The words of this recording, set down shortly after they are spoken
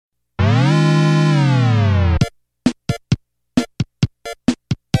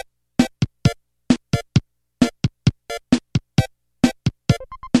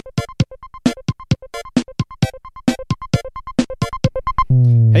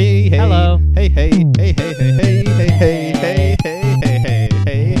Hello. Hey, hey, hey, hey, hey, hey, hey, hey, hey, hey,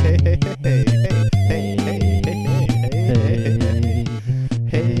 hey, hey,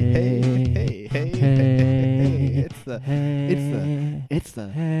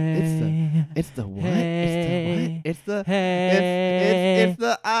 hey, it's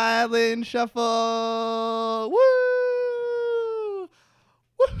the Island Shuffle. Woo!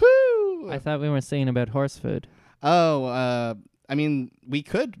 Woohoo! I thought we were singing about horse food. Oh, I mean, we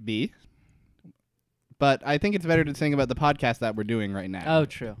could be, but I think it's better to sing about the podcast that we're doing right now. Oh,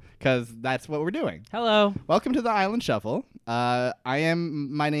 true. Because that's what we're doing. Hello. Welcome to the Island Shuffle. My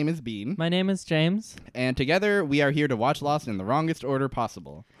name is Bean. My name is James. And together we are here to watch Lost in the wrongest order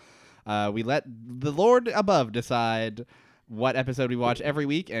possible. We let the Lord above decide what episode we watch every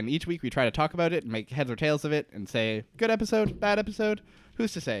week, and each week we try to talk about it, make heads or tails of it, and say, good episode, bad episode.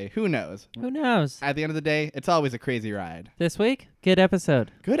 Who's to say? Who knows? Who knows? At the end of the day, it's always a crazy ride. This week, good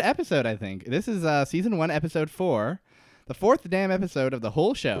episode. Good episode, I think. This is season 1, episode 4, the 4th damn episode of the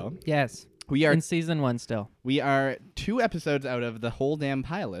whole show. Yes. We are in season 1 still. We are 2 episodes out of the whole damn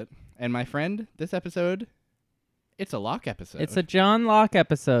pilot, and my friend, this episode, it's a Locke episode. It's a John Locke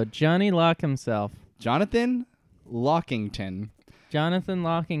episode. Johnny Locke himself. Jonathan Lockington. Jonathan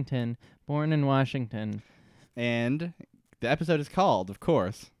Lockington, born in Washington. And the episode is called, of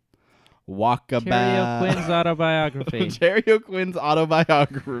course, Walkabout. Terry Quinn's autobiography. Terry Quinn's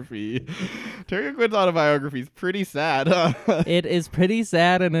autobiography. Terry Quinn's autobiography is pretty sad. It is pretty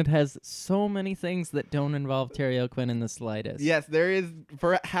sad, and it has so many things that don't involve Terry Quinn in the slightest. Yes, there is.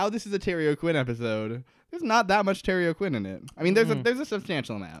 For how this is a Terry Quinn episode, there's not that much Terry Quinn in it. I mean, there's a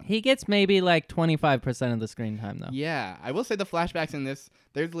substantial amount. He gets maybe like 25% of the screen time, though. Yeah, I will say the flashbacks in this,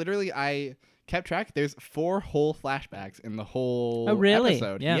 there's literally, I kept track, there's 4 whole flashbacks in the whole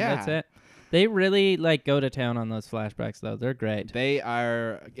episode. Yeah, that's it. They really go to town on those flashbacks, though. They're great. They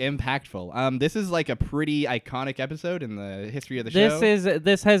are impactful. This is like a pretty iconic episode in the history of the show.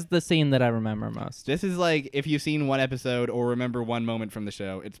 This has the scene that I remember most. This is like, if you've seen one episode or remember one moment from the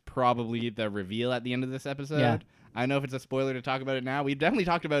show, it's probably the reveal at the end of this episode. Yeah. I don't know if it's a spoiler to talk about it now. We've definitely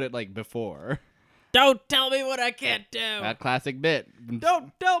talked about it before. Don't tell me what I can't do. That classic bit.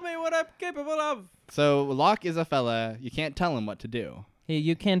 Don't tell me what I'm capable of. So Locke is a fella. You can't tell him what to do.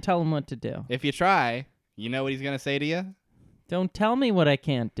 You can't tell him what to do. If you try, you know what he's going to say to you? Don't tell me what I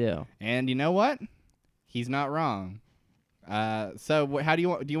can't do. And you know what? He's not wrong. So how do you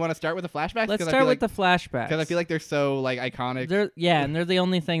want to start with the flashbacks? Let's start with the flashbacks. Because I feel like they're so iconic. And they're the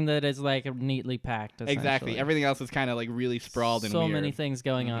only thing that is neatly packed. Exactly. Everything else is kind of really sprawled and weird. So many things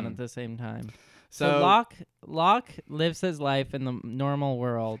going on at the same time. So Locke lives his life in the normal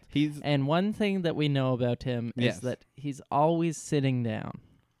world. And one thing that we know about him is that he's always sitting down.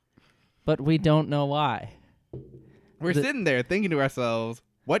 But we don't know why. We're sitting there thinking to ourselves,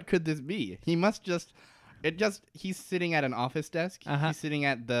 what could this be? He must he's sitting at an office desk. Uh-huh. He's sitting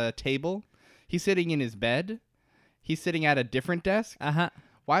at the table. He's sitting in his bed. He's sitting at a different desk. Uh-huh.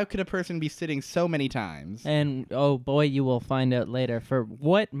 Why could a person be sitting so many times? And, oh boy, you will find out later for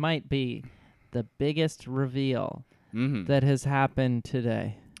what might be the biggest reveal that has happened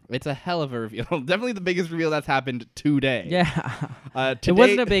today. It's a hell of a reveal. Definitely the biggest reveal that's happened today. Yeah. Today, it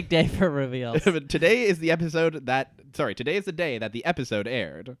wasn't a big day for reveals. Today is the day that the episode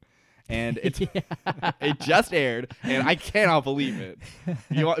aired. And it just aired, and I cannot believe it.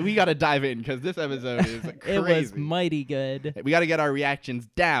 We got to dive in, because this episode is crazy. It was mighty good. We got to get our reactions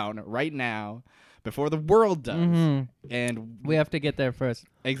down right now before the world does. Mm-hmm. And we have to get there first.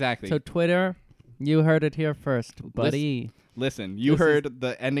 Exactly. So Twitter, you heard it here first, buddy. Listen, you heard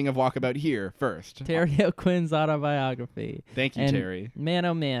the ending of Walkabout here first. Terry O'Quinn's autobiography. Thank you, Terry. Man,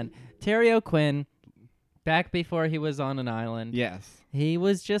 oh man. Terry O'Quinn, back before he was on an island. Yes. He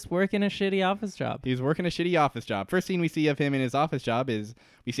was just working a shitty office job. He's working a shitty office job. First scene we see of him in his office job is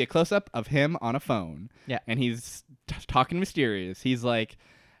we see a close-up of him on a phone. Yeah. And he's talking mysterious. He's like,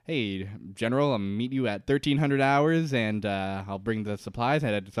 hey, General, I'll meet you at 1300 hours, and I'll bring the supplies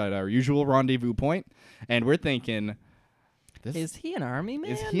at our usual rendezvous point. And we're thinking, is he an army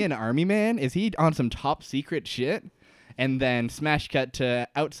man? Is he an army man? Is he on some top secret shit? And then smash cut to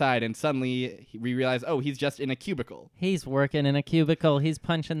outside, and suddenly we realize, oh, he's just in a cubicle. He's working in a cubicle. He's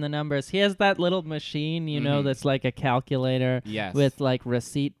punching the numbers. He has that little machine, that's like a calculator with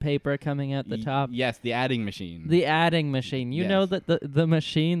receipt paper coming at the top. Yes, the adding machine. The adding machine. You know that the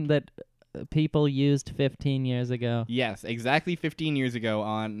machine that people used 15 years ago. Yes, exactly 15 years ago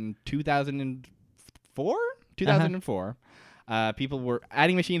on 2004? 2004.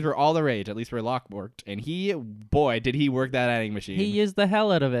 Adding machines were all the rage, at least where Locke worked, and did he work that adding machine. He used the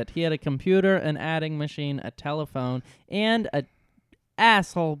hell out of it. He had a computer, an adding machine, a telephone, and a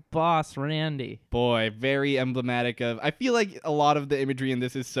asshole boss Randy. Boy, very emblematic of... I feel like a lot of the imagery in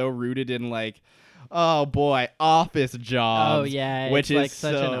this is so rooted in, like, oh boy, office jobs. Oh yeah, which it's is like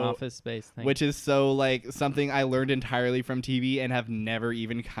such an Office Space thing. Which is so like something I learned entirely from TV and have never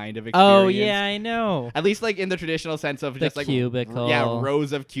even kind of experienced. Oh yeah, I know. At least like in the traditional sense of just like cubicle. Yeah,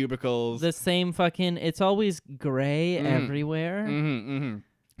 rows of cubicles. The same fucking. It's always gray everywhere. And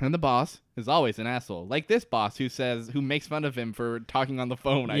the boss is always an asshole, like this boss who makes fun of him for talking on the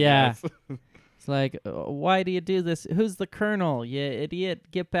phone. I guess. It's like, why do you do this? Who's the colonel? You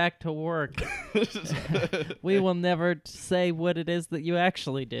idiot. Get back to work. We will never say what it is that you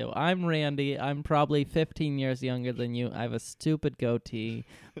actually do. I'm Randy. I'm probably 15 years younger than you. I have a stupid goatee.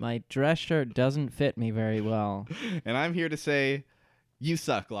 My dress shirt doesn't fit me very well. And I'm here to say, you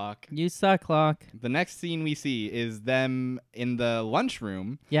suck, Locke. You suck, Locke. The next scene we see is them in the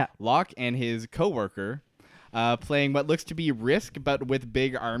lunchroom. Yeah. Locke and his coworker. Playing what looks to be Risk, but with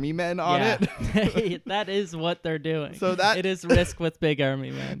big army men on it. That is what they're doing. So it is Risk with big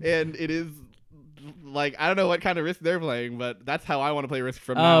army men. And it is, like, I don't know what kind of Risk they're playing, but that's how I want to play Risk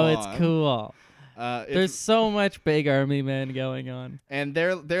from now on. Oh, it's cool. There's so much big army men going on. And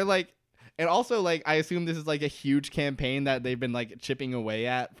they're like, and also, like, I assume this is, like, a huge campaign that they've been, like, chipping away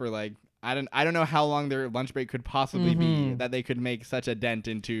at for, like, I don't know how long their lunch break could possibly be that they could make such a dent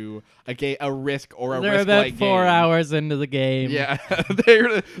into a Risk or a They're Risk-like about 4 hours into the game. Yeah,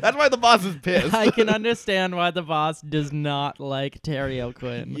 that's why the boss is pissed. I can understand why the boss does not like Terry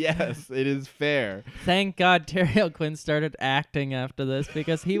O'Quinn. Yes, it is fair. Thank God Terry O'Quinn started acting after this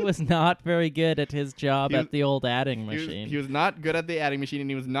because he was not very good at his job at the old adding machine. He was not good at the adding machine, and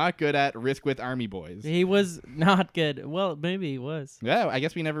he was not good at Risk with army boys. He was not good. Well, maybe he was. Yeah, I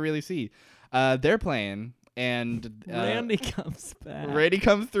guess we never really see. They're playing, and Randy comes back. Randy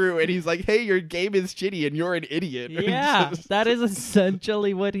comes through, and he's like, hey, your game is shitty, and you're an idiot. Yeah, that is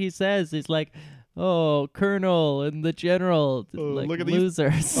essentially what he says. He's like, oh, Colonel and the General, like, look at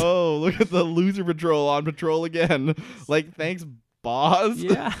losers. Look at the loser patrol on patrol again. Like, thanks, boss.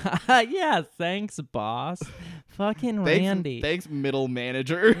 Yeah, yeah, thanks, boss. Fucking Randy. Thanks, middle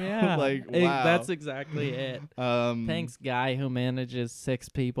manager. Yeah. Like, wow. That's exactly it. Thanks, guy who manages 6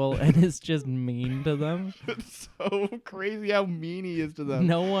 people and is just mean to them. It's so crazy how mean he is to them.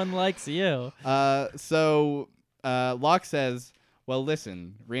 No one likes you. So Locke says, well,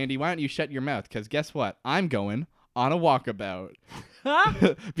 listen, Randy, why don't you shut your mouth? Because guess what? I'm going on a walkabout.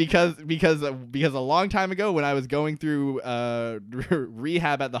 because a long time ago when I was going through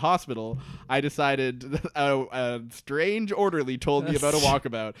rehab at the hospital, I decided a strange orderly told me about a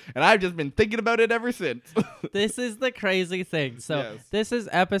walkabout, and I've just been thinking about it ever since. This is the crazy thing. So This is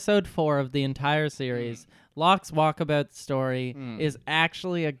episode 4 of the entire series. Locke's walkabout story is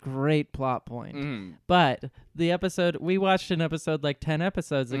actually a great plot point. But we watched an episode like 10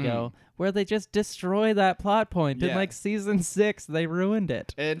 episodes ago where they just destroy that plot point. In like season 6, they ruined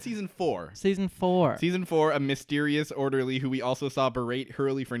it. And season 4. Season 4, a mysterious orderly who we also saw berate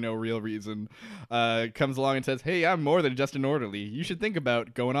Hurley for no real reason comes along and says, hey, I'm more than just an orderly. You should think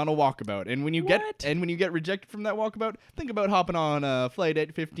about going on a walkabout. And when you get rejected from that walkabout, think about hopping on flight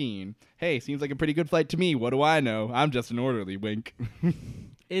at 15. Hey, seems like a pretty good flight to me. What do I know? I'm just an orderly, wink.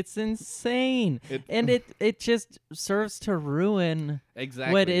 It's insane. And it just serves to ruin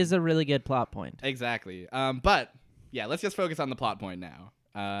what is a really good plot point. Exactly. But, yeah, let's just focus on the plot point now.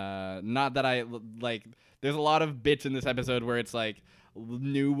 Not that there's a lot of bits in this episode where it's like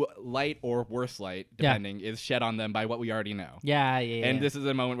new light or worse light, depending, is shed on them by what we already know. Yeah. And this is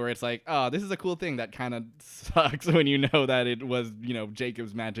a moment where it's like, oh, this is a cool thing that kind of sucks when you know that it was,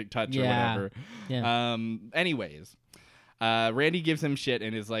 Jacob's magic touch or whatever. Yeah. Anyways. Randy gives him shit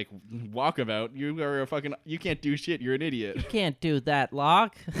and is like, walkabout, you can't do shit, you're an idiot. You can't do that,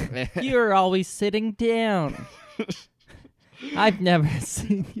 Locke. You're always sitting down. I've never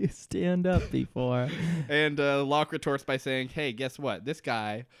seen you stand up before. And Locke retorts by saying, hey, guess what? This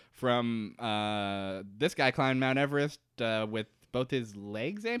guy climbed Mount Everest with both his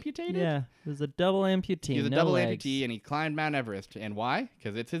legs amputated? Yeah, he was a double amputee. He was a double amputee, and he climbed Mount Everest. And why?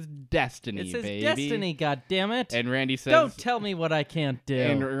 Because it's his destiny, It's his baby. destiny, goddammit. And Randy says... Don't tell me what I can't do.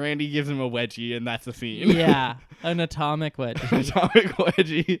 And Randy gives him a wedgie, and that's the scene. Yeah, an atomic wedgie. An atomic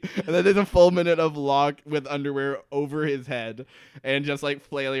wedgie. And then there's a full minute of Locke with underwear over his head and just, like,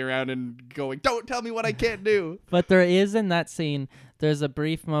 flailing around and going, don't tell me what I can't do. But there is, in that scene, there's a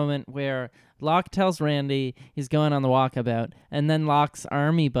brief moment where Locke tells Randy he's going on the walkabout, and then Locke's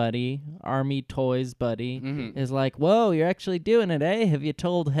army toys buddy, is like, whoa, you're actually doing it, eh? Have you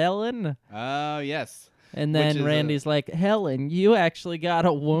told Helen? Oh, yes. And then Randy's like, Helen, you actually got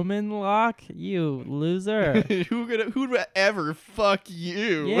a woman, Locke? You loser. Who'd ever fuck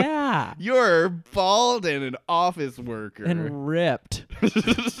you? Yeah. You're bald and an office worker. And ripped.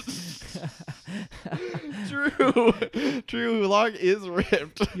 True. Locke is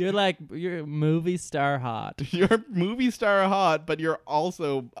ripped. You're movie star hot. You're movie star hot, but you're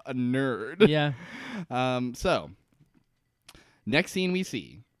also a nerd. Yeah. So, next scene we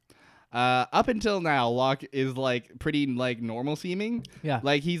see. Up until now, Locke is like pretty like normal seeming. Yeah.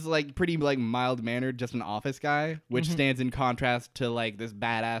 Like he's like pretty like mild mannered, just an office guy, which stands in contrast to like this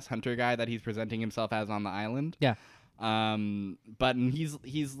badass hunter guy that he's presenting himself as on the island. Yeah. But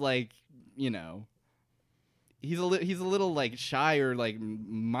he's like, you know, he's a little like shy or like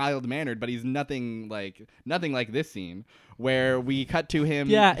mild mannered, but he's nothing like this scene where we cut to him.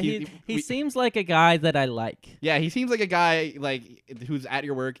 Yeah, he seems like a guy that I like. Yeah, he seems like a guy like who's at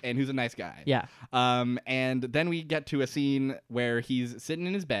your work and who's a nice guy. Yeah. And then we get to a scene where he's sitting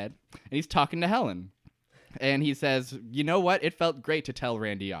in his bed and he's talking to Helen, and he says, "You know what? It felt great to tell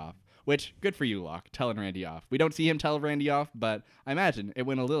Randy off." Which, good for you, Locke, telling Randy off. We don't see him tell Randy off, but I imagine it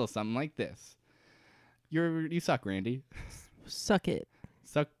went a little something like this. You suck, Randy. Suck it.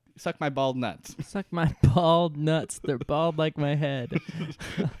 Suck my bald nuts. Suck my bald nuts. They're bald like my head.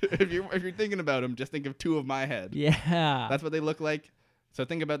 If you're thinking about them, just think of two of my head. Yeah. That's what they look like. So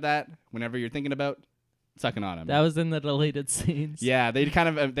think about that whenever you're thinking about sucking on them. That was in the deleted scenes. Yeah, they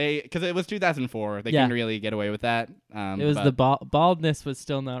kind of because it was 2004. They couldn't really get away with that. It was the baldness was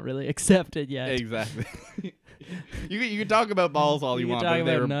still not really accepted yet. Exactly. You can talk about balls all you want. Talk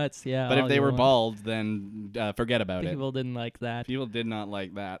about nuts, yeah. But if they were bald, then forget about it. People didn't like that. People did not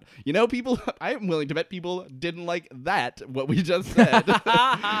like that. You know, I'm willing to bet people didn't like that, what we just said.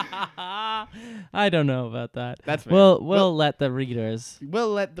 I don't know about that. That's fair. We'll let the readers. We'll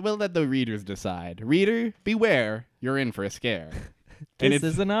let the readers decide. Reader, beware, you're in for a scare. This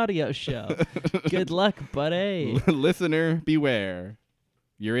is an audio show. Good luck, buddy. Listener, beware,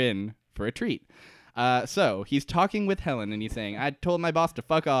 you're in for a treat. So he's talking with Helen and he's saying, I told my boss to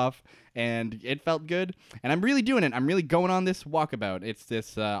fuck off and it felt good. And I'm really doing it. I'm really going on this walkabout. It's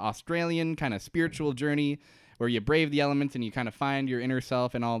this Australian kind of spiritual journey where you brave the elements and you kind of find your inner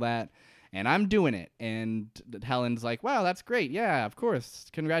self and all that. And I'm doing it. And Helen's like, wow, that's great. Yeah, of course.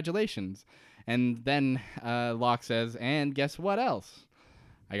 Congratulations. And then Locke says, and guess what else?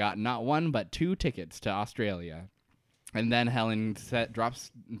 I got not one but 2 tickets to Australia. And then Helen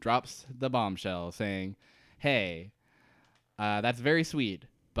drops the bombshell saying, hey, that's very sweet,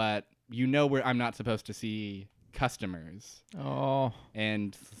 but you know where I'm not supposed to see customers. Oh.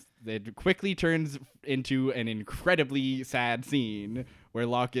 And it quickly turns into an incredibly sad scene where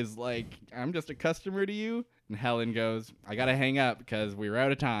Locke is like, I'm just a customer to you. And Helen goes, I got to hang up because we're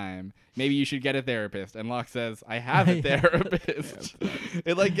out of time. Maybe you should get a therapist. And Locke says, I have a therapist.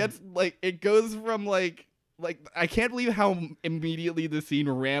 It goes from I can't believe how immediately the scene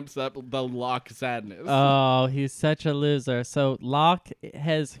ramps up the Locke sadness. Oh, he's such a loser. So Locke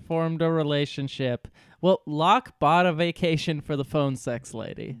has formed a relationship. Well, Locke bought a vacation for the phone sex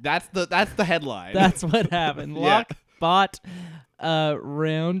lady. That's the headline. That's what happened. Locke bought a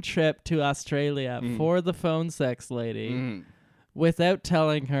round trip to Australia for the phone sex lady without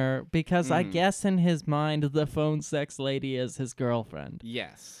telling her because I guess in his mind the phone sex lady is his girlfriend.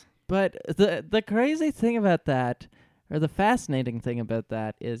 Yes. But the crazy thing about that, or the fascinating thing about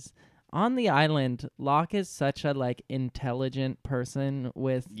that, is on the island, Locke is such a intelligent person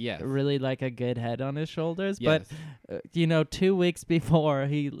with really a good head on his shoulders. Yes. But 2 weeks before,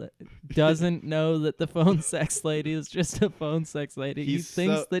 he doesn't know that the phone sex lady is just a phone sex lady. He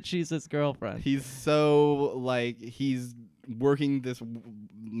thinks that she's his girlfriend. He's so he's working this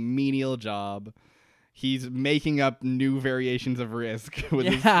menial job. He's making up new variations of Risk with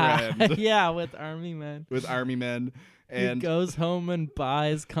his friend. Yeah, with army men. And he goes home and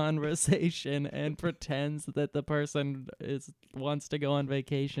buys conversation and pretends that the person wants to go on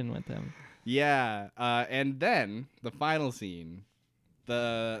vacation with him. Yeah, and then the final scene,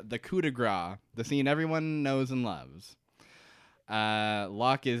 the coup de grace, the scene everyone knows and loves.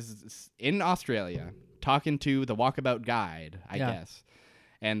 Locke is in Australia talking to the Walkabout guide, I guess.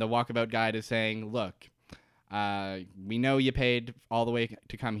 And the Walkabout guide is saying, look, we know you paid all the way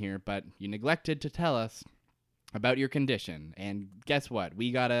to come here, but you neglected to tell us about your condition. And guess what?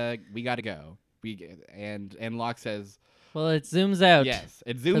 We gotta go. And Locke says, well, it zooms out. Yes,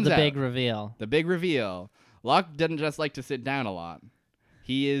 it zooms out. For the big reveal. The big reveal. Locke doesn't just like to sit down a lot.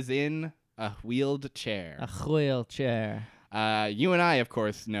 He is in a wheeled chair. A wheelchair. You and I, of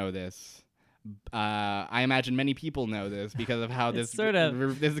course, know this. I imagine many people know this because of how this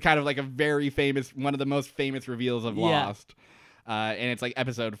this is kind of like a very famous, one of the most famous reveals of Lost. And it's like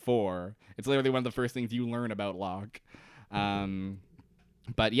episode 4. It's literally one of the first things you learn about Locke.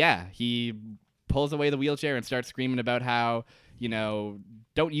 But yeah, he pulls away the wheelchair and starts screaming about how,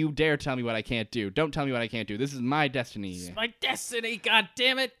 don't you dare tell me what I can't do. Don't tell me what I can't do. This is my destiny. It's my destiny, God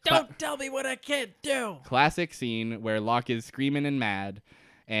damn it. Don't tell me what I can't do. Classic scene where Locke is screaming and mad.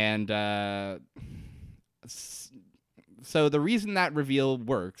 And so the reason that reveal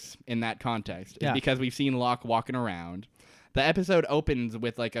works in that context is because we've seen Locke walking around. The episode opens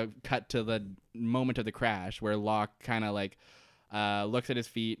with like a cut to the moment of the crash where Locke kind of like looks at his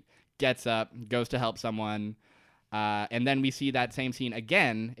feet, gets up, goes to help someone. And then we see that same scene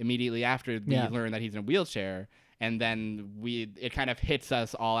again immediately after we learn that he's in a wheelchair. And then it kind of hits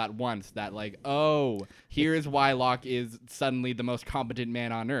us all at once that like, oh, here's why Locke is suddenly the most competent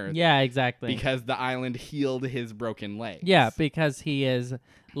man on Earth. Yeah, exactly. Because the island healed his broken legs. Yeah, because he is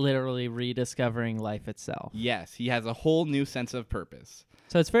literally rediscovering life itself. Yes, he has a whole new sense of purpose.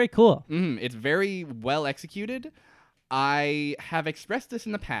 So it's very cool. It's very well executed. I have expressed this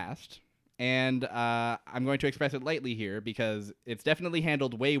in the past, and I'm going to express it lightly here because it's definitely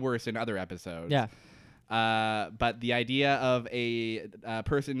handled way worse in other episodes. Yeah. But the idea of a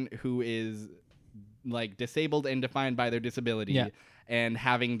person who is like disabled and defined by their disability and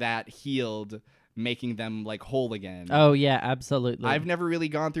having that healed, making them like whole again. Oh yeah, absolutely. I've never really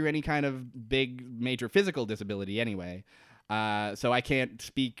gone through any kind of big major physical disability anyway. So I can't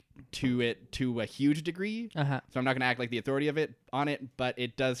speak to it to a huge degree. So I'm not going to act like the authority on it, but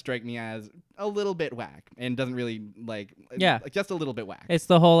it does strike me as a little bit whack and doesn't really like just a little bit whack. It's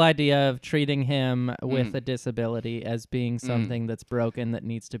the whole idea of treating him with a disability as being something that's broken that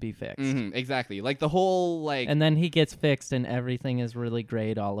needs to be fixed. Exactly. Like the whole like... And then he gets fixed and everything is really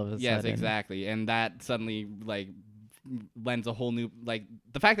great all of a sudden. Yes, exactly. And that suddenly like lends a whole new... Like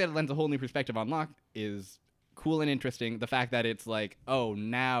the fact that it lends a whole new perspective on Locke is... cool and interesting. The fact that it's like, oh,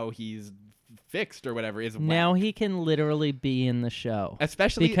 now he's fixed or whatever is now whack. He can literally be in the show,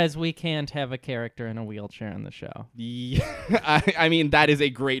 especially because we can't have a character in a wheelchair in the show. Yeah, I mean that is a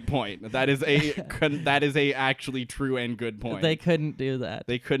great point. That is a actually true and good point. They couldn't do that.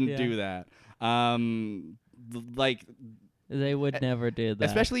 They couldn't do that. Like. They would never do that.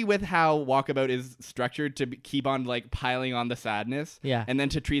 Especially with how Walkabout is structured to keep on like piling on the sadness. Yeah. And then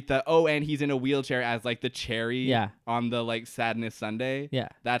to treat and he's in a wheelchair as like the cherry on the like sadness sundae. Yeah.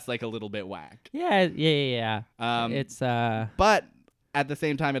 That's like a little bit whack. Yeah. It's But at the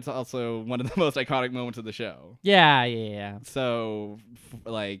same time, it's also one of the most iconic moments of the show. Yeah. So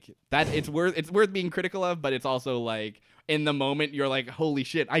like that it's worth being critical of, but it's also like in the moment, you're like, holy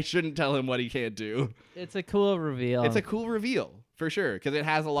shit, I shouldn't tell him what he can't do. It's a cool reveal. It's a cool reveal, for sure, because it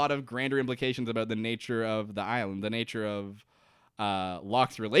has a lot of grander implications about the nature of the island, the nature of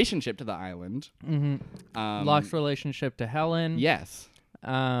Locke's relationship to the island. Locke's relationship to Helen. Yes.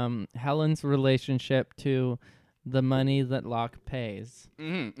 Helen's relationship to the money that Locke pays.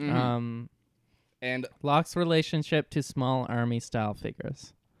 And Locke's relationship to small army-style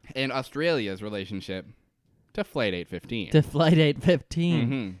figures. And Australia's relationship to Flight 815. To Flight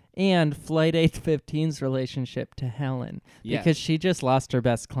 815. And Flight 815's relationship to Helen. Yes. Because she just lost her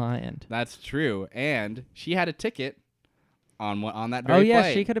best client. That's true. And she had a ticket on that very flight. Oh,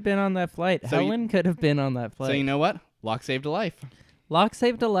 yeah, she could have been on that flight. So Helen could have been on that flight. So you know what? Locke saved a life. Locke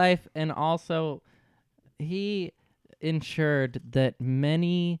saved a life, and also he ensured that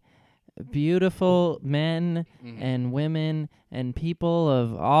many beautiful men and women and people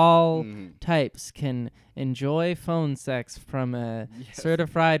of all types can enjoy phone sex from a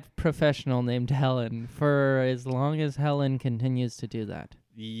certified professional named Helen for as long as Helen continues to do that.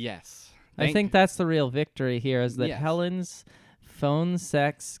 Yes. I think that's the real victory here, is that Helen's phone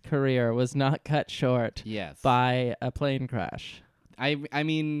sex career was not cut short by a plane crash. I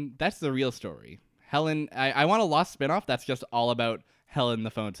mean, that's the real story. Helen, I want a Lost spinoff that's just all about Helen,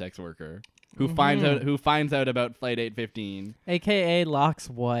 the phone sex worker, who finds out about Flight 815, aka Locke's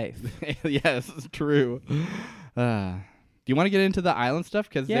wife. Yes, true. Do you want to get into the island stuff?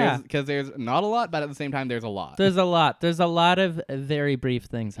 Because there's not a lot, but at the same time, there's a lot. There's a lot. There's a lot of very brief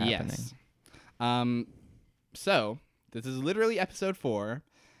things happening. Yes. So this is literally episode 4.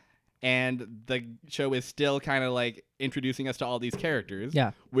 And the show is still kind of like introducing us to all these characters.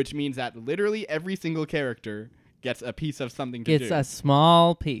 Yeah. Which means that literally every single character gets a piece of something to do. Gets a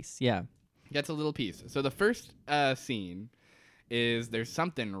small piece, Gets a little piece. So the first scene is there's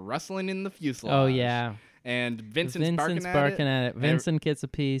something rustling in the fuselage. Oh, yeah. And Vincent's barking at it. Vincent gets a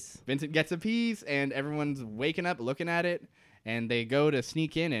piece. Vincent gets a piece, and everyone's waking up looking at it. and they go to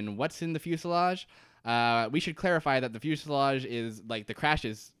sneak in, and what's in the fuselage? We should clarify that the fuselage is like the crash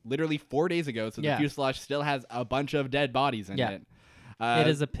is literally 4 days ago, so the fuselage still has a bunch of dead bodies in it. It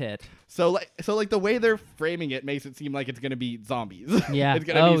is a pit. So the way they're framing it makes it seem like it's gonna be zombies. Yeah. It's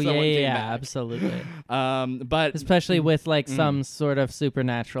gonna be someone came back. Absolutely. But especially with like some sort of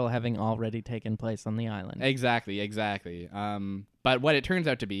supernatural having already taken place on the island. Exactly. But what it turns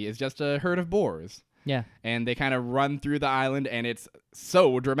out to be is just a herd of boars. Yeah. And they kind of run through the island, and it's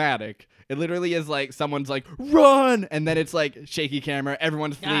so dramatic. It literally is like someone's like, run! And then it's like shaky camera.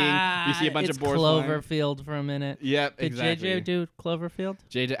 Everyone's fleeing. You see a bunch of boars Cloverfield for a minute. Yep, Did exactly. JJ do Cloverfield?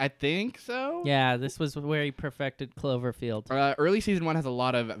 JJ, I think so. Yeah, this was where he perfected Cloverfield. Early season 1 has a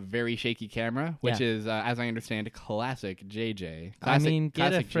lot of very shaky camera, which is, as I understand, classic JJ.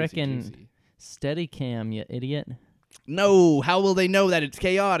 Get a frickin' steady cam, you idiot. No, how will they know that it's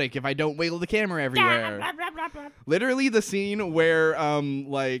chaotic if I don't wiggle the camera everywhere? Literally the scene where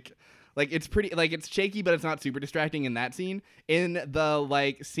like it's pretty like it's shaky but it's not super distracting in that scene. In the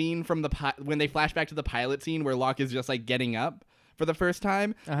like scene from when they flash back to the pilot scene where Locke is just like getting up for the first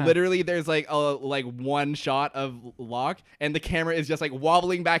time, literally there's like one shot of Locke and the camera is just like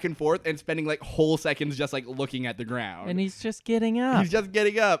wobbling back and forth and spending like whole seconds just like looking at the ground. And he's just getting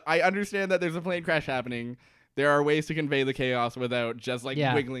up. I understand that there's a plane crash happening. There are ways to convey the chaos without just like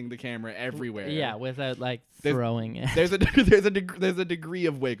wiggling the camera everywhere. Yeah, without like throwing it. There's a degree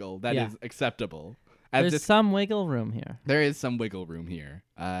of wiggle that is acceptable. There's some wiggle room here. There is some wiggle room here,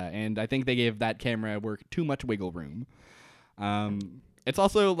 and I think they gave that camera work too much wiggle room. It's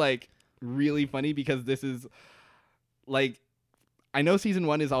also like really funny because this is like, I know season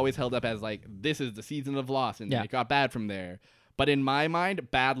 1 is always held up as like this is the season of Lost, and then it got bad from there. But in my mind,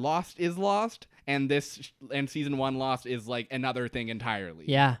 bad Lost is Lost, and and season 1 Lost is like another thing entirely.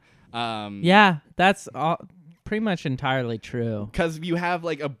 Yeah. That's pretty much entirely true. Because you have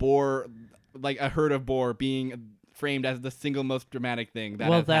like a herd of boar being framed as the single most dramatic thing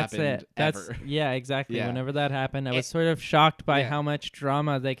that has happened ever. Yeah, exactly. Yeah. Whenever that happened, I was sort of shocked by how much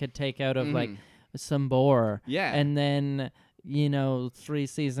drama they could take out of like some boar. Yeah. And then 3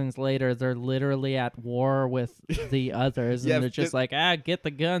 seasons later, they're literally at war with the others, and they're just like, get the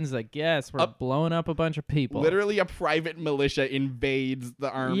guns, I guess. We're blowing up a bunch of people. Literally a private militia invades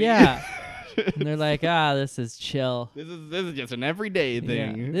the army. Yeah. And they're like, this is chill. This is just an everyday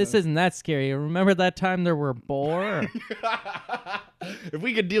thing. Yeah. This isn't that scary. Remember that time there were boar? If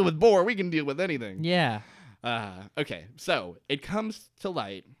we can deal with boar, we can deal with anything. Yeah. Okay, so it comes to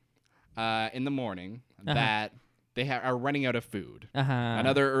light in the morning that they are running out of food.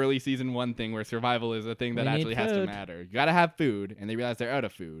 Another early season 1 thing where survival is a thing that actually has to matter. You gotta have food, and they realize they're out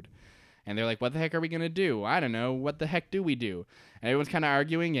of food. And they're like, what the heck are we gonna do? I don't know. What the heck do we do? And everyone's kind of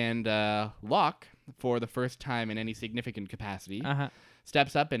arguing, and Locke, for the first time in any significant capacity,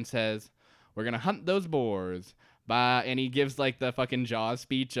 steps up and says, we're gonna hunt those boars. And he gives like the fucking Jaws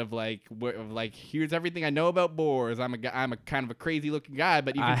speech of like here's everything I know about boars. I'm a kind of a crazy looking guy,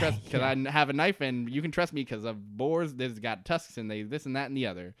 but you can trust because I have a knife, and you can trust me because of boars. There's got tusks and they this and that and the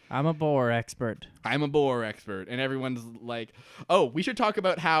other. I'm a boar expert. And everyone's like, oh, we should talk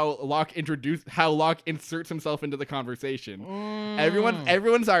about how Locke inserts himself into the conversation.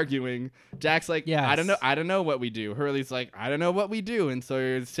 Everyone's arguing. Jack's like, I don't know what we do. Hurley's like, I don't know what we do. And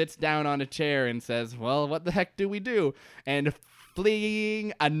Sawyer sits down on a chair and says, well, what the heck do we do? And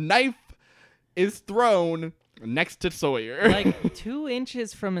fleeing, a knife is thrown next to Sawyer. Like 2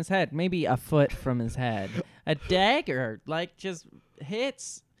 inches from his head, maybe a foot from his head. A dagger, like, just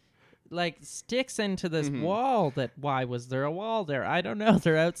hits, like, sticks into this wall why was there a wall there? I don't know.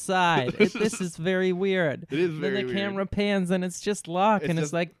 They're outside. This is very weird. It is very weird. Then the camera pans and it's just Locke, and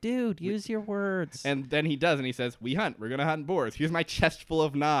it's like, dude, use your words. And then he does, and he says, we hunt. We're going to hunt boars. Here's my chest full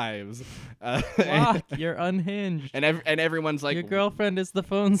of knives. Locke, you're unhinged. And everyone's like... Your girlfriend is the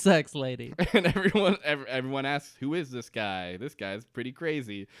phone sex lady. And everyone asks, who is this guy? This guy's pretty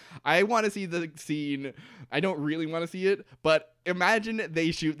crazy. I want to see the scene. I don't really want to see it, but imagine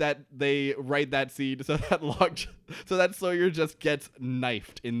they write that scene so that Sawyer just gets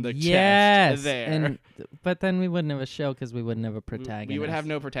knifed in the chest there. But then we wouldn't have a show because we wouldn't have a protagonist. We would have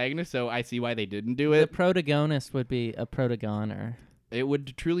no protagonist, so I see why they didn't do it. The protagonist would be a protagoner. It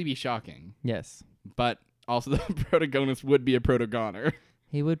would truly be shocking. Yes. But also the protagonist would be a protagoner.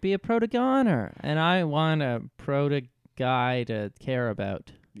 He would be a protagoner, and I want a guy to care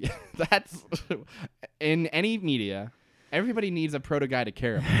about. Yeah, that's in any media. Everybody needs a proto guy to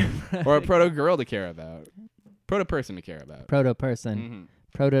care about, or a proto girl to care about, proto person to care about. Proto person,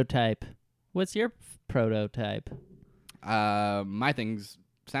 prototype. What's your prototype? My thing's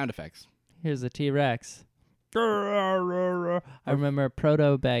sound effects. Here's a T-Rex. I remember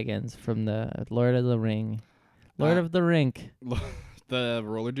Proto Baggins from the Lord of the Ring. Lord of the Rink. The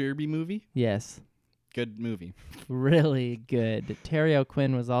roller derby movie? Yes. Good movie. Really good. Terry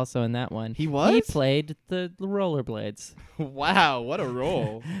O'Quinn was also in that one. He was? He played the rollerblades. Wow, what a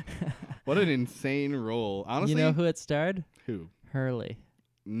role. What an insane role. Honestly. You know who it starred? Who? Hurley.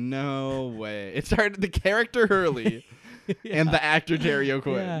 No way. It starred the character Hurley and the actor Terry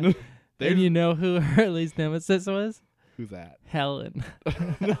O'Quinn. Yeah. And you know who Hurley's nemesis was? Who's that? Helen.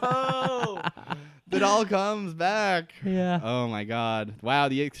 No! It all comes back. Yeah. Oh my god. Wow,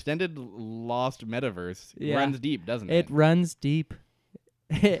 the extended Lost metaverse runs deep, doesn't it? It runs deep.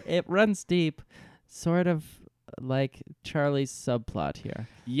 It runs deep. Sort of like Charlie's subplot here.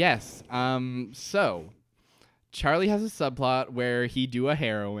 Yes. So Charlie has a subplot where he do a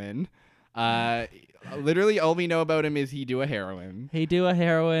heroin. Literally all we know about him is he do a heroin. He do a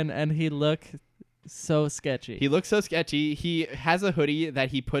heroin and he look so sketchy. He looks so sketchy. He has a hoodie that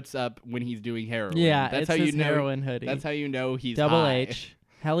he puts up when he's doing heroin. Yeah, that's it's how his you know, heroin hoodie. That's how you know he's Double high. H.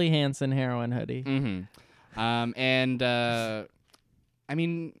 Helly Hansen heroin hoodie. Mm-hmm. I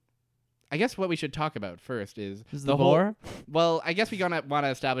mean, I guess what we should talk about first is the boar? Well, I guess we want to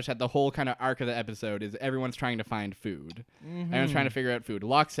establish that the whole kind of arc of the episode is everyone's trying to find food. Mm-hmm. Everyone's trying to figure out food.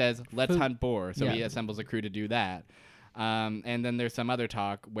 Locke says, let's hunt boar. So he assembles a crew to do that. And then there's some other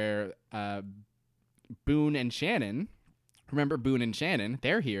talk where Boone and Shannon, remember Boone and Shannon,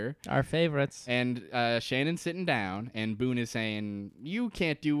 they're here. Our favorites. And Shannon's sitting down, and Boone is saying, you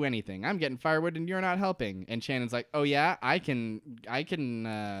can't do anything. I'm getting firewood, and you're not helping. And Shannon's like, oh, yeah, I can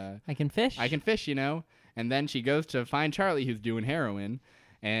fish. I can fish, you know. And then she goes to find Charlie, who's doing heroin.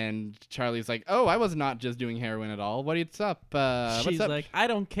 And Charlie's like, oh, I was not just doing heroin at all. What's up? She's like, I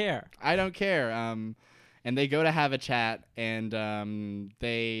don't care. I don't care. And they go to have a chat, and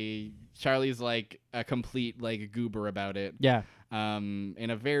Charlie's like a complete like goober about it. Yeah.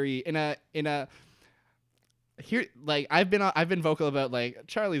 Here, like I've been vocal about like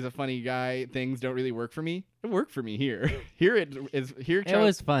Charlie's a funny guy. Things don't really work for me. It worked for me here. It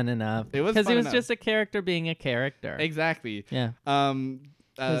was fun enough. It was because it was just a character being a character. Exactly. Yeah.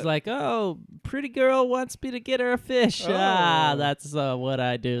 It was like, oh, pretty girl wants me to get her a fish. Oh. That's what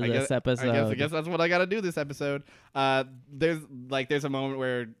I do episode. I guess that's what I got to do this episode. There's a moment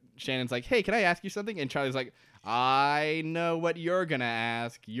where Shannon's like, hey, can I ask you something? And Charlie's like, I know what you're going to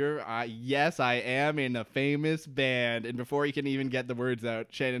ask. Yes, I am in a famous band. And before he can even get the words out,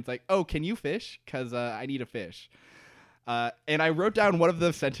 Shannon's like, oh, can you fish? Because I need a fish. And I wrote down one of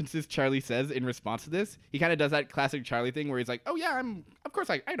the sentences Charlie says in response to this. He kind of does that classic Charlie thing where he's like, oh, yeah, of course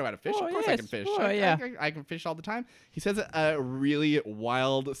I know how to fish. Oh, of course I can fish. I can fish all the time. He says a really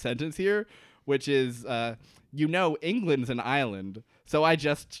wild sentence here, which is, England's an island, so I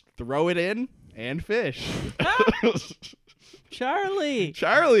just throw it in and fish. Charlie,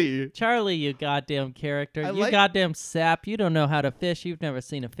 you goddamn character. You goddamn sap. You don't know how to fish. You've never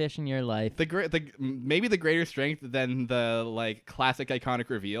seen a fish in your life. Maybe the greater strength than the like classic iconic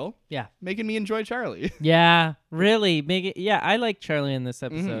reveal. Yeah. Making me enjoy Charlie. Yeah, really. I like Charlie in this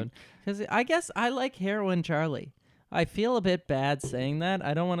episode. Because I guess I like heroin Charlie. I feel a bit bad saying that.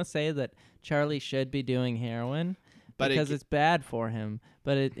 I don't want to say that Charlie should be doing heroin because it's bad for him.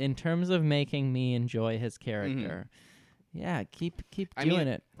 But in terms of making me enjoy his character... Yeah, keep doing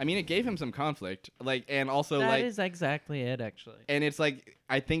it. I mean, it gave him some conflict, and also that is exactly it, actually. And it's like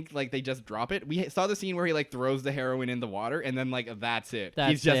I think they just drop it. We saw the scene where he throws the heroin in the water, and then that's it.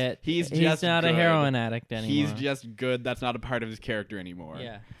 He's just not good. A heroin addict anymore. He's just good. That's not a part of his character anymore.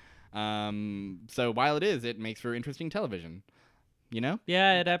 Yeah. So while it makes for interesting television. You know?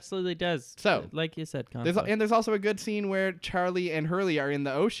 Yeah, it absolutely does. So, like you said, there's also a good scene where Charlie and Hurley are in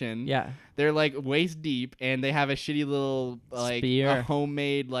the ocean. Yeah. They're waist deep, and they have a shitty little spear. A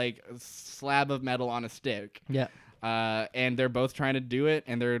homemade slab of metal on a stick. Yeah. And they're both trying to do it,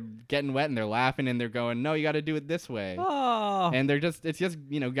 and they're getting wet, and they're laughing, and they're going, "No, you got to do it this way." Oh. And it's just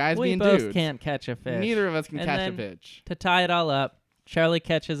guys we being both dudes. Can't catch a fish. Neither of us can catch a fish. To tie it all up, Charlie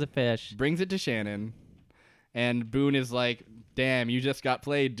catches a fish, brings it to Shannon, and Boone is like, damn, you just got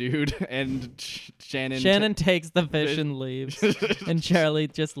played, dude. And Shannon takes the fish and leaves. And Charlie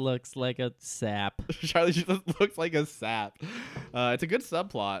just looks like a sap. Charlie just looks like a sap. It's a good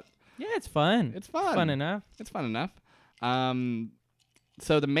subplot. Yeah, it's fun. It's fun. It's fun enough.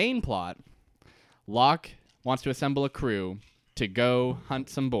 So the main plot, Locke wants to assemble a crew to go hunt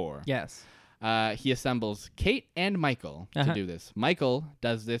some boar. Yes. He assembles Kate and Michael to do this. Michael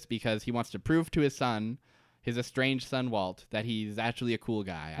does this because he wants to prove to his estranged son Walt, that he's actually a cool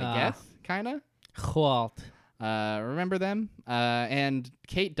guy, I guess, kind of. Walt. Remember them? And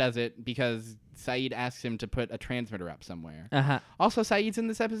Kate does it because Saeed asks him to put a transmitter up somewhere. Uh-huh. Also, Saeed's in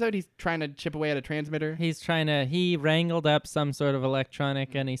this episode. He's trying to chip away at a transmitter. He wrangled up some sort of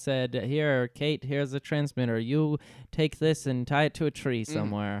electronic, and he said, here, Kate, here's a transmitter. You take this and tie it to a tree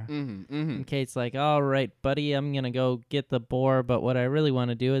somewhere. And Kate's like, all right, buddy, I'm going to go get the boar, but what I really want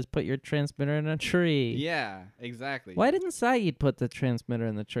to do is put your transmitter in a tree. Yeah, exactly. Why didn't Saeed put the transmitter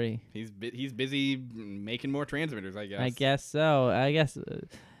in the tree? He's busy making more transmitters, I guess. I guess so. I guess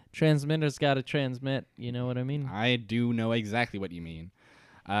transmitter's got to transmit. You know what I mean? I do know exactly what you mean.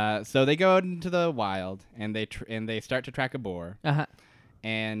 So they go out into the wild, and they start to track a boar. Uh-huh.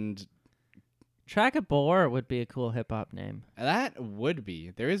 And Track a Boar would be a cool hip-hop name. that would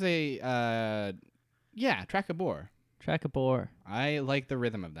be. There is a, track a boar. Track a Boar. I like the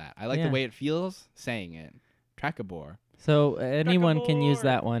rhythm of that. I like the way it feels saying it. Track a boar. So anyone can use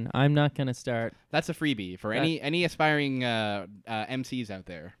that one. I'm not going to start. That's a freebie for any aspiring MCs out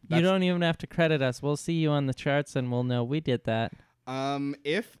there. You don't even have to credit us. We'll see you on the charts, and we'll know we did that.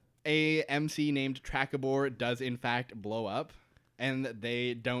 If a MC named Trackabore does in fact blow up, and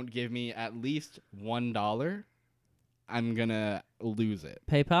they don't give me at least $1, I'm gonna lose it.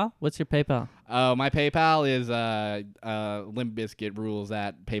 PayPal? What's your PayPal? Oh, my PayPal is Limp Bizkit rules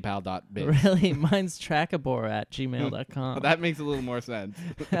at paypal.biz. Really? Mine's trackabore@gmail.com. Well, that makes a little more sense.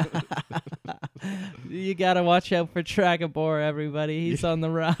 You gotta watch out for Trackabore, everybody. He's on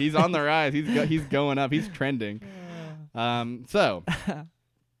the rise. He's on the rise. He's going up. He's trending. So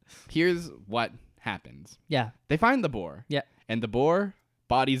here's what happens. Yeah. They find the boar. Yeah. And the boar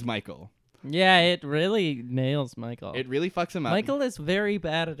bodies Michael. Yeah, it really nails Michael. It really fucks him up. Michael is very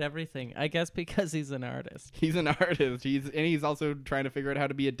bad at everything. I guess because he's an artist. He's an artist. He's also trying to figure out how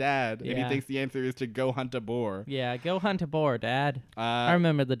to be a dad. Yeah. And he thinks the answer is to go hunt a boar. Yeah, go hunt a boar, Dad. I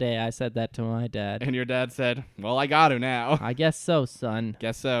remember the day I said that to my dad. And your dad said, well, I got to now. I guess so, son.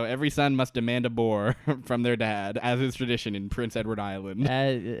 Guess so. Every son must demand a boar from their dad, as is tradition in Prince Edward Island.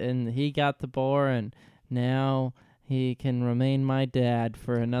 And he got the boar, and now he can remain my dad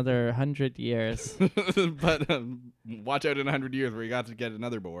for another 100 years. But watch out in 100 years where you got to get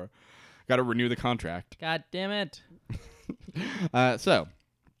another boar. Got to renew the contract. God damn it. So,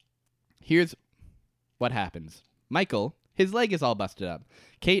 here's what happens. Michael, his leg is all busted up.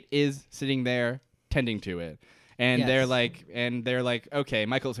 Kate is sitting there tending to it. And they're like, okay,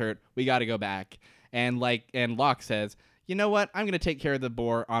 Michael's hurt. We got to go back. And Locke says, you know what? I'm going to take care of the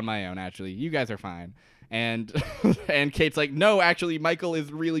boar on my own, actually. You guys are fine. And and Kate's like, no, actually, Michael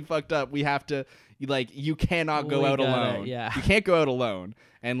is really fucked up. We have to, you cannot go out alone. Yeah. You can't go out alone.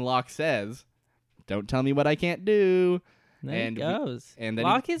 And Locke says, don't tell me what I can't do. There he goes. And then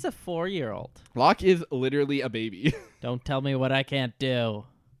Locke is a 4-year-old. Locke is literally a baby. Don't tell me what I can't do.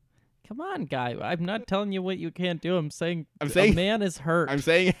 Come on, guy. I'm not telling you what you can't do. I'm saying a man is hurt. I'm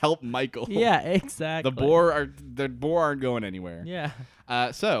saying help Michael. Yeah, exactly. The boar aren't going anywhere. Yeah.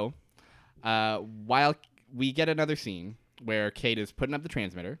 So while we get another scene where Kate is putting up the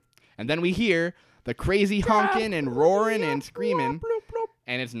transmitter, and then we hear the crazy honking and roaring and screaming,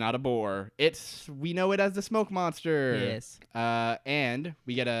 and it's not a boar. We know it as the smoke monster. Yes. And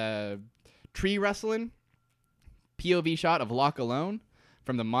we get a tree rustling POV shot of Locke alone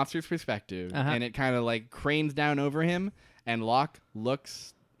from the monster's perspective, and it kind of cranes down over him, and Locke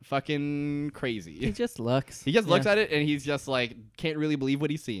looks fucking crazy. He just looks. He just looks at it, and he's just can't really believe what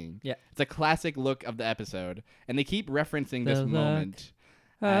he's seeing. Yeah. It's a classic look of the episode, and they keep referencing this moment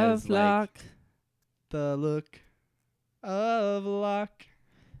as Locke. The look of Locke.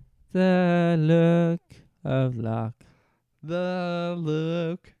 The look of Locke. The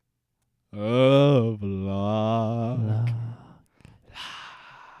look of Locke. The look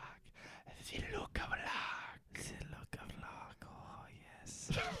of Locke. The look of Locke. Oh, yes.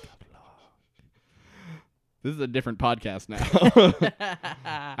 The look of Locke. This is a different podcast now.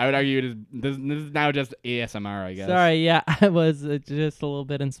 I would argue this is now just ASMR, I guess. Sorry, yeah. I was just a little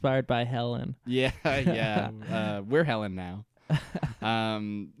bit inspired by Helen. Yeah, yeah. We're Helen now.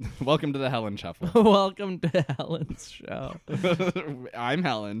 Welcome to the Helen Shuffle. Welcome to Helen's show. I'm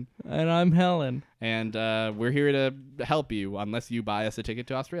Helen. And I'm Helen. And we're here to help you unless you buy us a ticket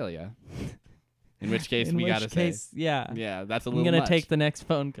to Australia. In which case, we gotta say. Yeah. Yeah, that's a little I'm going much. to take the next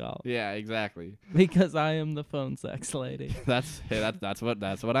phone call. Yeah, exactly. Because I am the phone sex lady. That's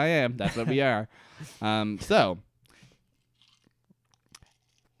what I am. That's what we are. So,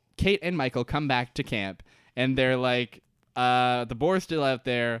 Kate and Michael come back to camp, and they're like, the boar's still out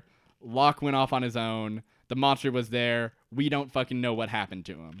there. Locke went off on his own. The monster was there. We don't fucking know what happened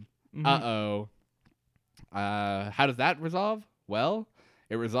to him. Mm-hmm. Uh-oh. How does that resolve? Well,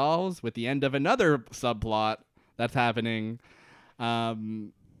 it resolves with the end of another subplot that's happening.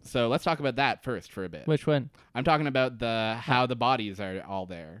 So let's talk about that first for a bit. Which one? I'm talking about how the bodies are all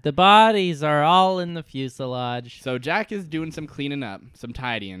there. The bodies are all in the fuselage. So Jack is doing some cleaning up, some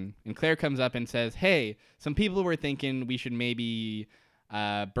tidying, and Claire comes up and says, hey, some people were thinking we should maybe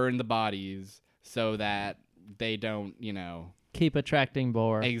burn the bodies so that they don't, keep attracting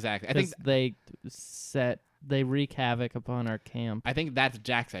boar. Exactly. I think they wreak havoc upon our camp. I think that's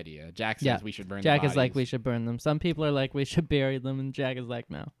Jack's idea. Jack says we should burn Jack the bodies. is like, we should burn them. Some people are like, we should bury them, and Jack is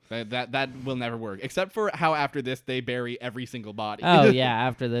like, no. That will never work, except for how after this they bury every single body. Oh, yeah,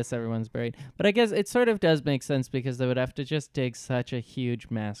 after this everyone's buried. But I guess it sort of does make sense because they would have to just dig such a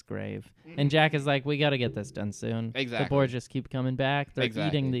huge mass grave. And Jack is like, we got to get this done soon. Exactly. The boar just keep coming back. They're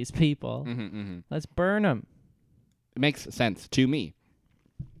eating these people. Let's burn them. It makes sense to me.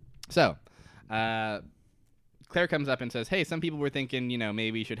 So, Claire comes up and says, hey, some people were thinking,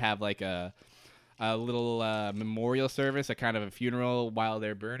 maybe we should have like a little memorial service, a kind of a funeral while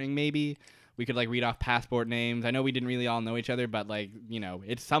they're burning maybe. We could like read off passport names. I know we didn't really all know each other, but like,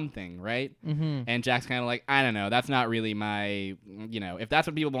 it's something, right? And Jack's kind of like, I don't know. That's not really my, if that's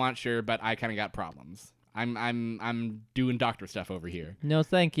what people want, sure, but I kind of got problems. I'm doing doctor stuff over here. No,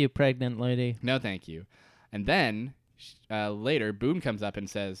 thank you, pregnant lady. No, thank you. And then later, Boone comes up and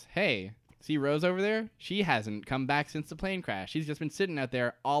says, hey, see Rose over there? She hasn't come back since the plane crash. She's just been sitting out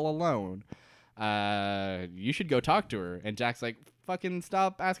there all alone. You should go talk to her. And Jack's like, fucking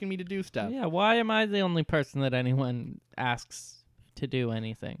stop asking me to do stuff. Yeah, why am I the only person that anyone asks to do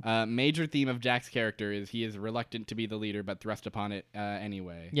anything? Major theme of Jack's character is he is reluctant to be the leader, but thrust upon it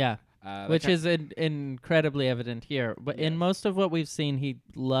anyway. Yeah. Which is incredibly evident here. But in most of what we've seen, he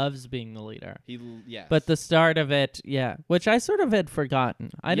loves being the leader. Yes. But the start of it, which I sort of had forgotten.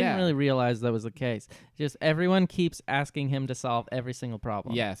 I didn't really realize that was the case. Just everyone keeps asking him to solve every single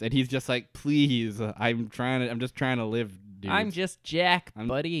problem. Yes, and he's just like, please, I'm just trying to live, dude. I'm just Jack,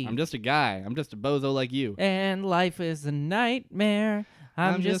 buddy. I'm just a guy. I'm just a bozo like you. And life is a nightmare.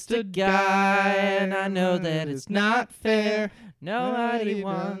 I'm just a guy, and I know that it's not fair. Nobody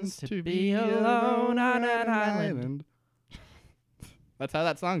wants to be alone on an island. That's how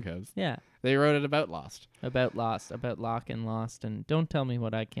that song goes. Yeah. They wrote it about Lost. About Locke and Lost, and don't tell me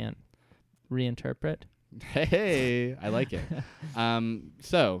what I can't reinterpret. Hey, I like it.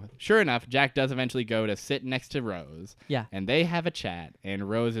 So, sure enough, Jack does eventually go to sit next to Rose. Yeah. And they have a chat, and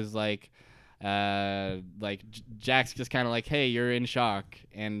Rose is like Jack's just kind of like, hey, you're in shock,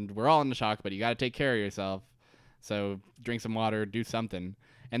 and we're all in shock, but you got to take care of yourself. So drink some water, do something.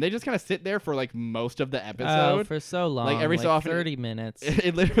 And they just kind of sit there for like most of the episode. Oh, for so long. Like every so often. 30 minutes.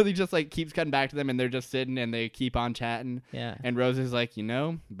 It literally just like keeps cutting back to them, and they're just sitting and they keep on chatting. Yeah. And Rose is like,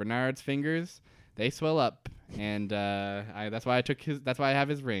 Bernard's fingers, they swell up. And that's why I have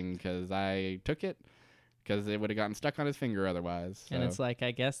his ring, because I took it. Because it would have gotten stuck on his finger otherwise. So. And it's like,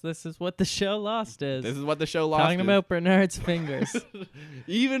 I guess this is what the show Lost is. This is what the show Lost is. Talking about Bernard's fingers.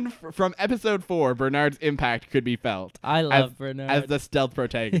 Even from episode 4, Bernard's impact could be felt. I love Bernard. As the stealth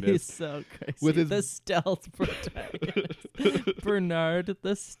protagonist. He's so crazy. The stealth protagonist. Bernard,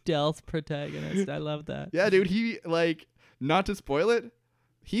 the stealth protagonist. I love that. Yeah, dude, he, not to spoil it,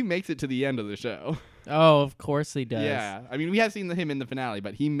 he makes it to the end of the show. Oh, of course he does. Yeah. I mean, we have seen him in the finale,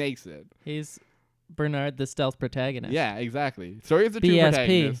 but he makes it. He's Bernard, the stealth protagonist. Yeah, exactly. Sawyer's a true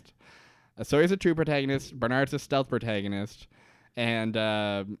protagonist. Sawyer's a true protagonist. Bernard's a stealth protagonist. And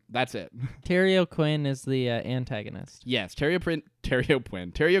that's it. Terry O'Quinn is the antagonist. Yes, Terry O'Quinn.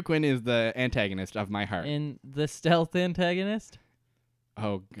 Terry O'Quinn is the antagonist of my heart. And the stealth antagonist?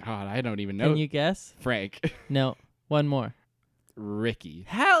 Oh, God, I don't even know. Can you guess? Frank. No, one more. Ricky.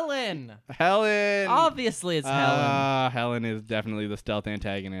 Helen! Obviously it's Helen. Helen is definitely the stealth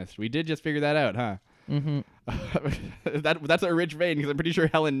antagonist. We did just figure that out, huh? Mm-hmm. That's a rich vein, because I'm pretty sure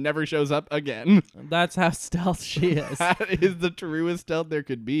Helen never shows up again. That's how stealth she is. That is the truest stealth there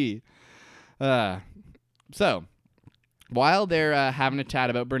could be. So, while they're having a chat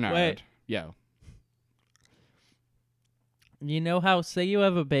about Bernard. Wait. Yo. You know how, say you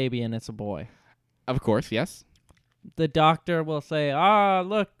have a baby and it's a boy. Of course, yes. The doctor will say,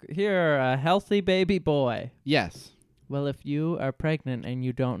 look, here, a healthy baby boy. Yes. Well, if you are pregnant and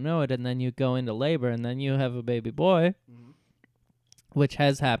you don't know it, and then you go into labor and then you have a baby boy, which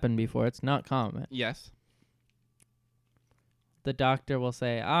has happened before, it's not common. Yes. The doctor will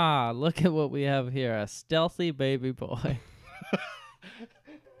say, look at what we have here, a stealthy baby boy.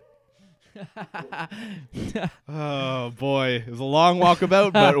 Oh, boy. It was a long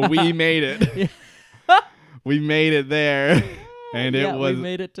walkabout, but we made it. We made it there. And it was. We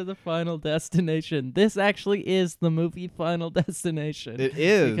made it to the final destination. This actually is the movie Final Destination. It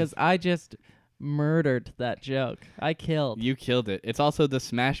is. Because I just murdered that joke. I killed. You killed it. It's also the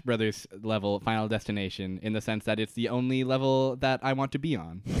Smash Brothers level Final Destination in the sense that it's the only level that I want to be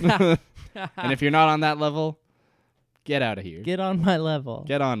on. And if you're not on that level, get out of here. Get on my level.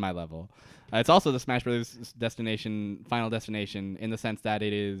 Get on my level. It's also the Smash Brothers Final Destination in the sense that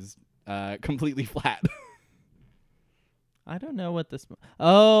it is completely flat. I don't know what this.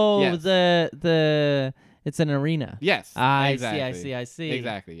 Oh, yes. the it's an arena. Yes. Exactly. I see.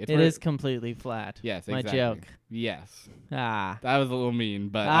 Exactly. It is completely flat. Yes. My exactly. joke. Yes. That was a little mean,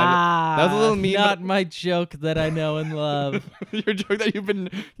 but that was a little mean. Not my joke that I know and love. Your joke that you've been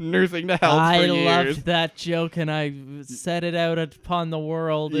nursing to health for years. I loved that joke, and I set it out upon the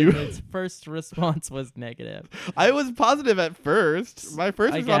world, and its first response was negative. I was positive at first. My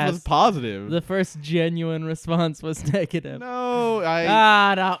first response was positive. The first genuine response was negative. No,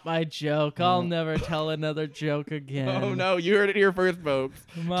 not my joke. I'll never tell another joke again. Oh no, you heard it here first, folks.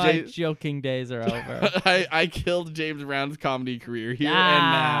 My joking days are over. I killed James Brown's comedy career here and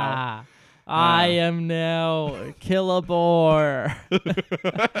now. I am now kill a boar.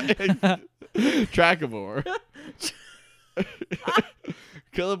 Trackabore.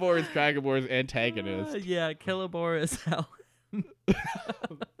 Killabore is Crackabore's antagonist. Yeah, Killabore is hell.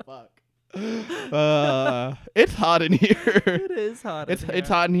 Fuck. It's hot in here. It is hot in here. It's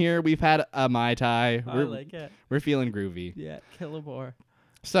hot in here. We've had a Mai Tai. I like it. We're feeling groovy. Yeah, Killabore.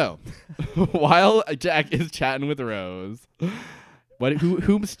 So, while Jack is chatting with Rose,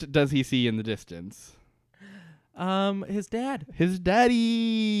 whom does he see in the distance? His dad. His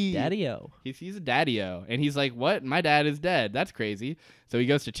daddy. Daddy-o. He sees a daddy-o, and he's like, "What? My dad is dead. That's crazy." So he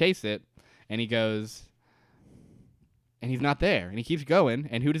goes to chase it, and he goes, and he's not there, and he keeps going,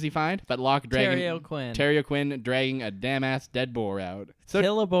 and who does he find? But Locke dragging Terry O'Quinn dragging a damn ass dead boar out. So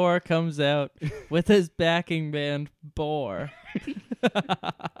Killabore comes out with his backing band Boar.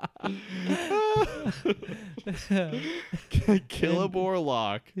 Killabore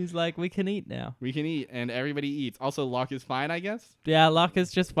Locke. He's like, we can eat now. We can eat, and everybody eats. Also, Locke is fine, I guess? Yeah, Locke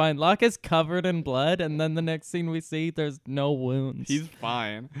is just fine. Locke is covered in blood, and then the next scene we see, there's no wounds. He's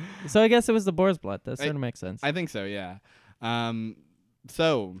fine. So I guess it was the boar's blood. That sort of makes sense. I think so, yeah.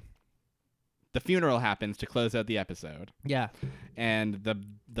 So the funeral happens to close out the episode. Yeah. And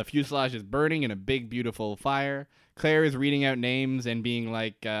the fuselage is burning in a big, beautiful fire. Claire is reading out names and being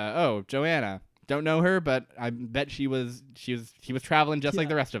like, "Oh, Joanna. Don't know her, but I bet she was traveling just like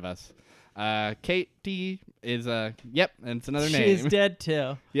the rest of us." Katie is yep, and it's another name. She's dead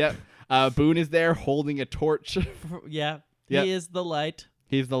too. Yep. Boone is there holding a torch. Yeah. Yep. He is the light.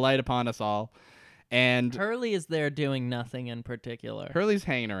 He's the light upon us all. And Hurley is there doing nothing in particular. Hurley's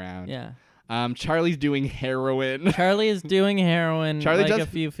hanging around. Yeah. Charlie's doing heroin. Charlie is doing heroin Charlie a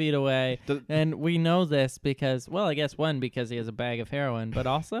few feet away. And we know this because, well, I guess because he has a bag of heroin, but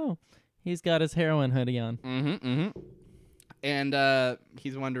also he's got his heroin hoodie on. And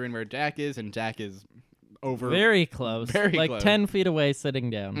he's wondering where Jack is, and Jack is over. Very close. Like close. 10 feet away sitting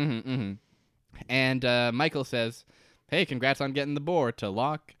down. And Michael says, "Hey, congrats on getting the boar," to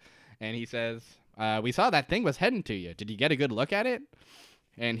Locke. And he says, "We saw that thing was heading to you. Did you get a good look at it?"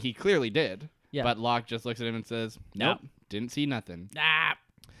 And he clearly did. Yeah. But Locke just looks at him and says, "Nope, didn't see nothing."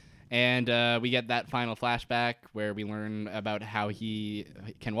 And we get that final flashback where we learn about how he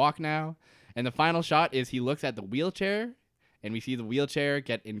can walk now. And the final shot is he looks at the wheelchair, and we see the wheelchair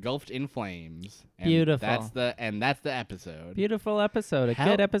get engulfed in flames. And beautiful. That's the episode. Beautiful episode. A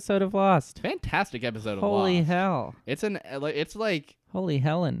good episode of Lost. Fantastic episode of Lost. Holy hell. It's like holy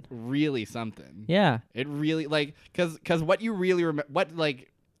Helen. Really something. Yeah. It really because what you really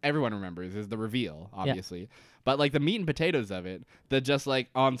everyone remembers is the reveal, obviously. Yeah. But like the meat and potatoes of it, the just like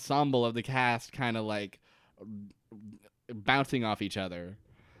ensemble of the cast kind of like bouncing off each other.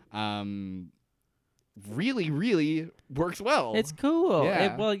 Really, really works well. It's cool.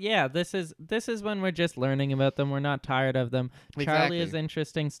 Yeah. This is when we're just learning about them. We're not tired of them. Exactly. Charlie is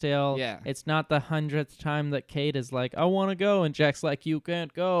interesting still. Yeah. It's not the 100th time that Kate is like, "I want to go," and Jack's like, "You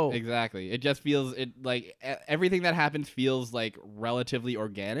can't go." Exactly. It just feels like everything that happens feels like relatively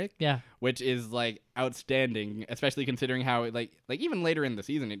organic. Yeah. Which is like outstanding, especially considering how like even later in the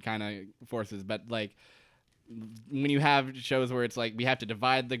season it kind of forces, but like. When you have shows where it's like we have to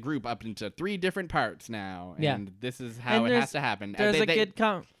divide the group up into 3 different parts now, and this is how it has to happen.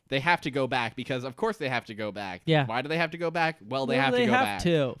 They have to go back because, of course, they have to go back. Yeah. Why do they have to go back? Well, they have to go back.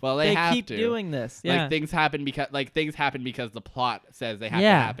 Well, they have to. They keep doing this. Yeah. Like things happen because the plot says they have to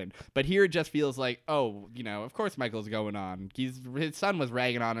happen. But here it just feels like, oh, of course Michael's going on. His son was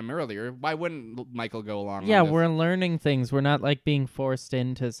ragging on him earlier. Why wouldn't Michael go along? Yeah, on this? we're learning things. We're not like being forced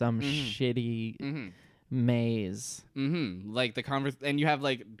into some shitty. maze. Like the and you have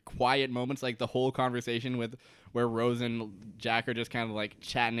like quiet moments, like the whole conversation with where Rose and Jack are just kind of like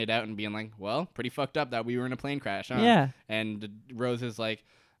chatting it out and being like, well, pretty fucked up that we were in a plane crash, huh? Yeah. And Rose is like,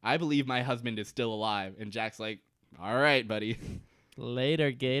 I believe my husband is still alive. And Jack's like, all right, buddy.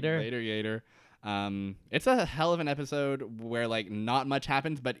 Later, Gator. Later, Gator. It's a hell of an episode where like not much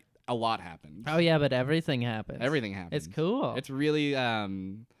happens, but a lot happens. Oh yeah, but everything happens. Everything happens. It's cool. It's really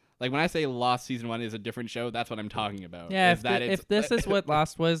like when I say Lost season 1 is a different show, that's what I'm talking about. Yeah, if this is what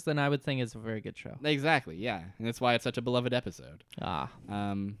Lost was, then I would think it's a very good show. Exactly, yeah. And that's why it's such a beloved episode.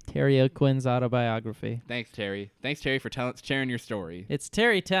 Terry O'Quinn's autobiography. Thanks, Terry. Thanks, Terry, for sharing your story. It's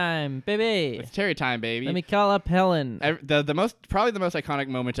Terry time, baby. It's Terry time, baby. Let me call up Helen. Probably the most iconic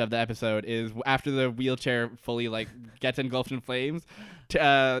moment of the episode is after the wheelchair fully like gets engulfed in flames.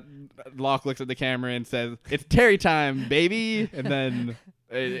 Locke looks at the camera and says, "It's Terry time, baby," and then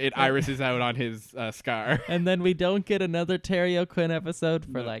it irises out on his scar. And then we don't get another Terry O'Quinn episode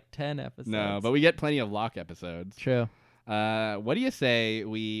for like 10 episodes. No, but we get plenty of Locke episodes. True. What do you say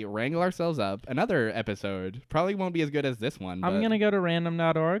we wrangle ourselves up another episode? Probably won't be as good as this one. I'm going to go to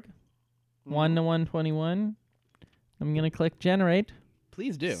random.org, 1 to 121. I'm going to click generate.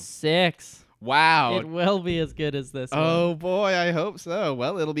 Please do. 6. Wow. It will be as good as this one. Oh, boy, I hope so.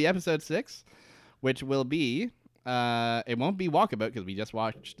 Well, it'll be episode 6, which will be... it won't be Walkabout because we just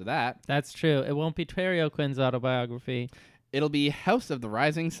watched that. That's true. It won't be Terry O'Quinn's autobiography. It'll be House of the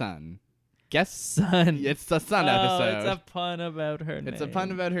Rising Sun. Guess Sun. It's the Sun episode. It's a pun about her name. It's a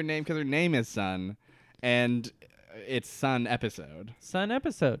pun about her name because her name is Sun, and it's Sun episode. Sun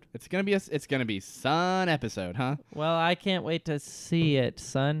episode. It's gonna be Sun episode, huh? Well, I can't wait to see it,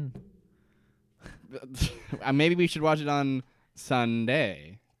 son. Maybe we should watch it on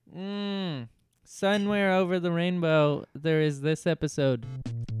Sunday. Somewhere over the rainbow, there is this episode.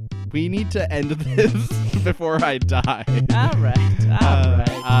 We need to end this before I die. All right.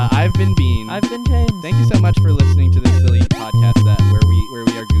 I've been Bean. I've been James. Thank you so much for listening to this silly podcast where we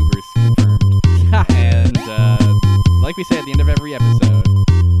are goobers confirmed. And like we say at the end of every episode,